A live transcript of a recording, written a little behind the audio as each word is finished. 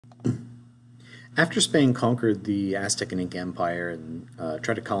After Spain conquered the Aztec and Inca Empire and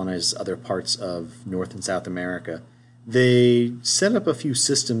tried to colonize other parts of North and South America, they set up a few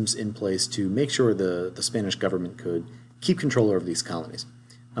systems in place to make sure the Spanish government could keep control over these colonies.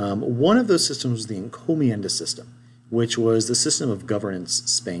 One of those systems was the Encomienda System, which was the system of governance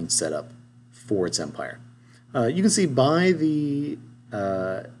Spain set up for its empire. You can see by the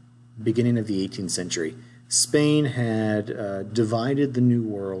beginning of the 18th century, Spain had divided the New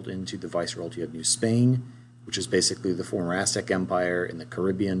World into the Viceroyalty of New Spain, which is basically the former Aztec Empire in the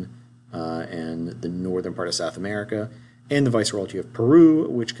Caribbean and the northern part of South America, and the Viceroyalty of Peru,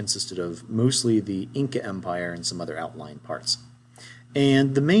 which consisted of mostly the Inca Empire and some other outlying parts.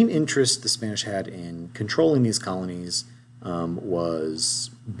 And the main interest the Spanish had in controlling these colonies was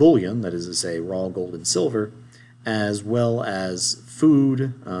bullion, that is to say, raw gold and silver, as well as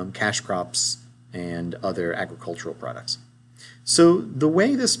food, cash crops, and other agricultural products. So the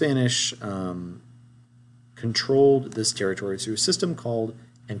way the Spanish controlled this territory is through a system called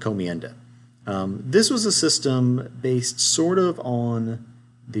Encomienda. This was a system based sort of on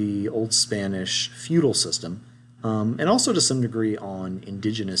the old Spanish feudal system, and also to some degree on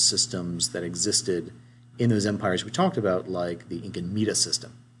indigenous systems that existed in those empires we talked about, like the Encomienda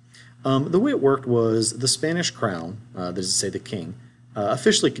System. The way it worked was the Spanish crown, that is to say the king,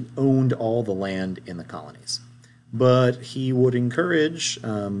 officially owned all the land in the colonies. But he would encourage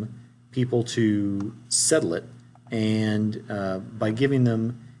people to settle it, and by giving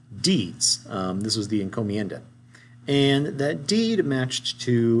them deeds. This was the encomienda. And that deed matched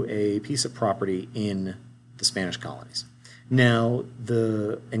to a piece of property in the Spanish colonies. Now,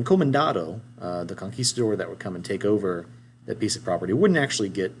 the encomendado, the conquistador that would come and take over that piece of property, wouldn't actually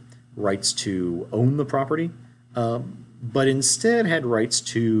get rights to own the property, but instead had rights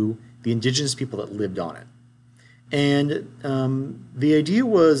to the indigenous people that lived on it. And the idea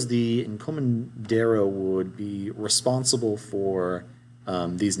was the encomendero would be responsible for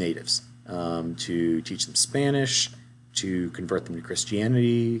these natives, to teach them Spanish, to convert them to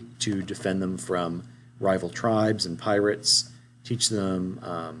Christianity, to defend them from rival tribes and pirates, teach them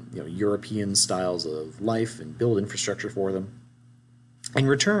European styles of life and build infrastructure for them. In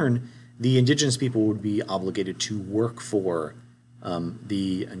return, the indigenous people would be obligated to work for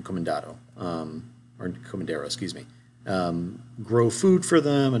the encomendado, or encomendero, excuse me, grow food for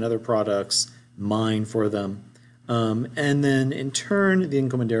them and other products, mine for them, and then in turn the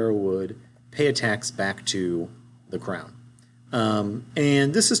encomendero would pay a tax back to the crown.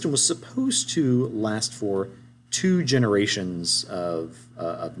 And this system was supposed to last for 2 generations of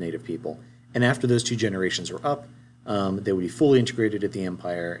native people, and after those 2 generations were up, they would be fully integrated at the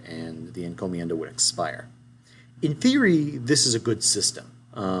empire and the encomienda would expire. In theory, this is a good system.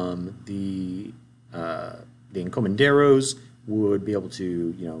 The encomenderos would be able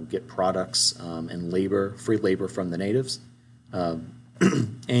to, get products and labor, free labor from the natives,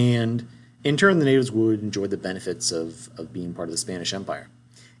 and in turn, the natives would enjoy the benefits of being part of the Spanish Empire.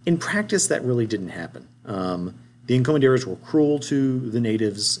 In practice, that really didn't happen. The encomenderos were cruel to the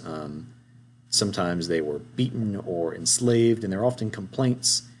natives. Sometimes they were beaten or enslaved, and there are often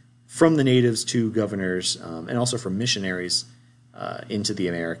complaints from the natives to governors and also from missionaries into the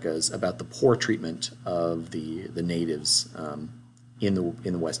Americas about the poor treatment of the natives in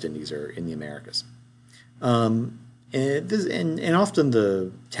the West Indies or in the Americas. And often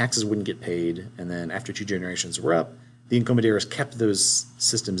the taxes wouldn't get paid, and then after 2 generations were up, the encomenderos kept those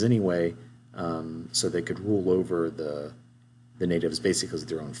systems anyway, so they could rule over the natives basically as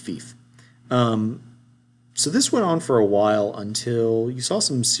their own fief. So this went on for a while until you saw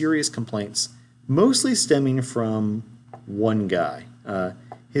some serious complaints, mostly stemming from one guy.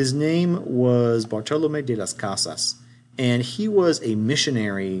 His name was Bartolome de las Casas, and he was a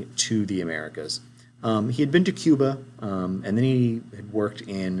missionary to the Americas. He had been to Cuba, and then he had worked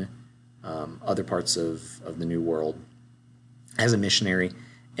in other parts of the New World as a missionary,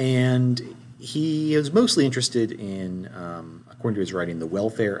 and he was mostly interested in, according to his writing, the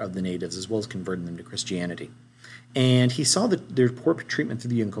welfare of the natives as well as converting them to Christianity. And he saw their poor treatment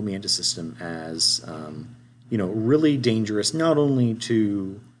through the encomienda system as, really dangerous, not only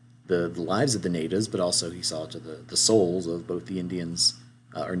to the lives of the natives, but also he saw to the souls of both the Indians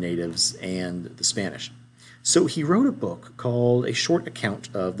or natives and the Spanish. So he wrote a book called A Short Account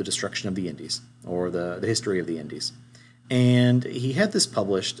of the Destruction of the Indies, or the History of the Indies. And he had this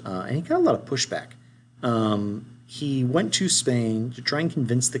published, and he got a lot of pushback. He went to Spain to try and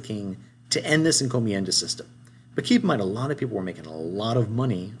convince the king to end this encomienda system. But keep in mind, a lot of people were making a lot of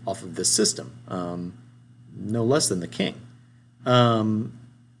money off of this system, no less than the king.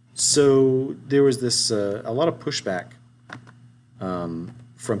 So there was this a lot of pushback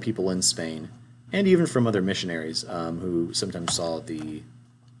from people in Spain. and even from other missionaries who sometimes saw the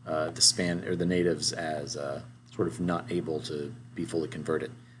natives as sort of not able to be fully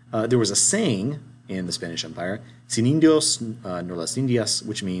converted. There was a saying in the Spanish Empire, "Sin indios no las Indias,"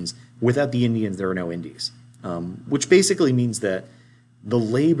 which means "without the Indians there are no Indies," which basically means that the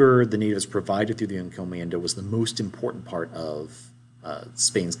labor the natives provided through the Encomienda was the most important part of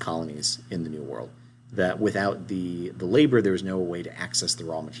Spain's colonies in the New World. That without the labor, there was no way to access the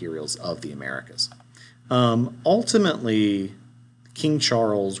raw materials of the Americas. Ultimately, King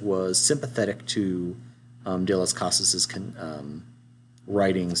Charles was sympathetic to de las Casas's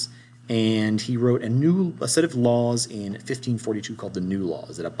writings, and he wrote a set of laws in 1542 called the New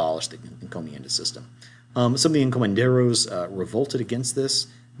Laws that abolished the Encomienda system. Some of the encomenderos revolted against this,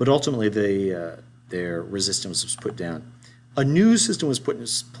 but ultimately their resistance was put down. A new system was put in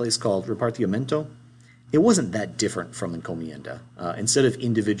place called repartimiento. It wasn't that different from encomienda. Instead of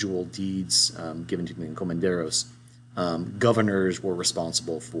individual deeds given to the encomenderos, governors were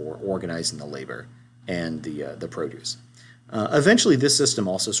responsible for organizing the labor and the produce. Eventually, this system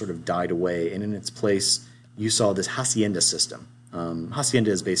also sort of died away, and in its place, you saw this hacienda system.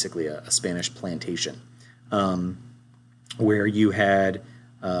 Hacienda is basically a Spanish plantation, where you had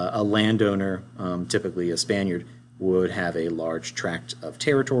a landowner, typically a Spaniard, would have a large tract of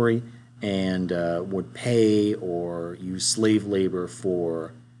territory and would pay or use slave labor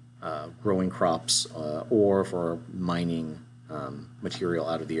for growing crops or for mining material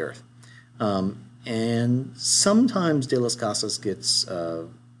out of the earth. And sometimes De las Casas gets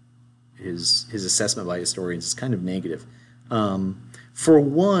his assessment by historians is kind of negative. For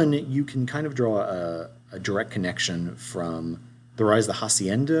one, you can kind of draw a direct connection from the rise of the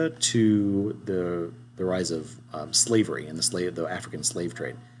hacienda to the rise of slavery and the African slave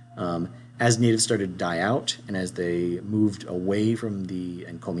trade. As natives started to die out and as they moved away from the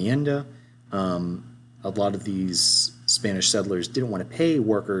encomienda, a lot of these Spanish settlers didn't want to pay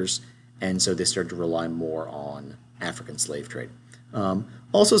workers, and so they started to rely more on African slave trade.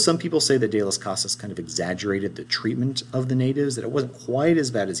 Also, some people say that De las Casas kind of exaggerated the treatment of the natives, that it wasn't quite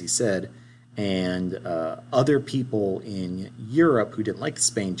as bad as he said, and other people in Europe who didn't like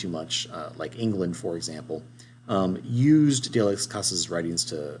Spain too much, like England, for example, used De las Casas' writings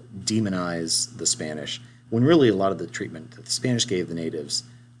to demonize the Spanish, when really a lot of the treatment that the Spanish gave the natives,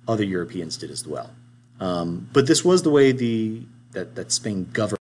 other Europeans did as well. But this was the way that Spain governed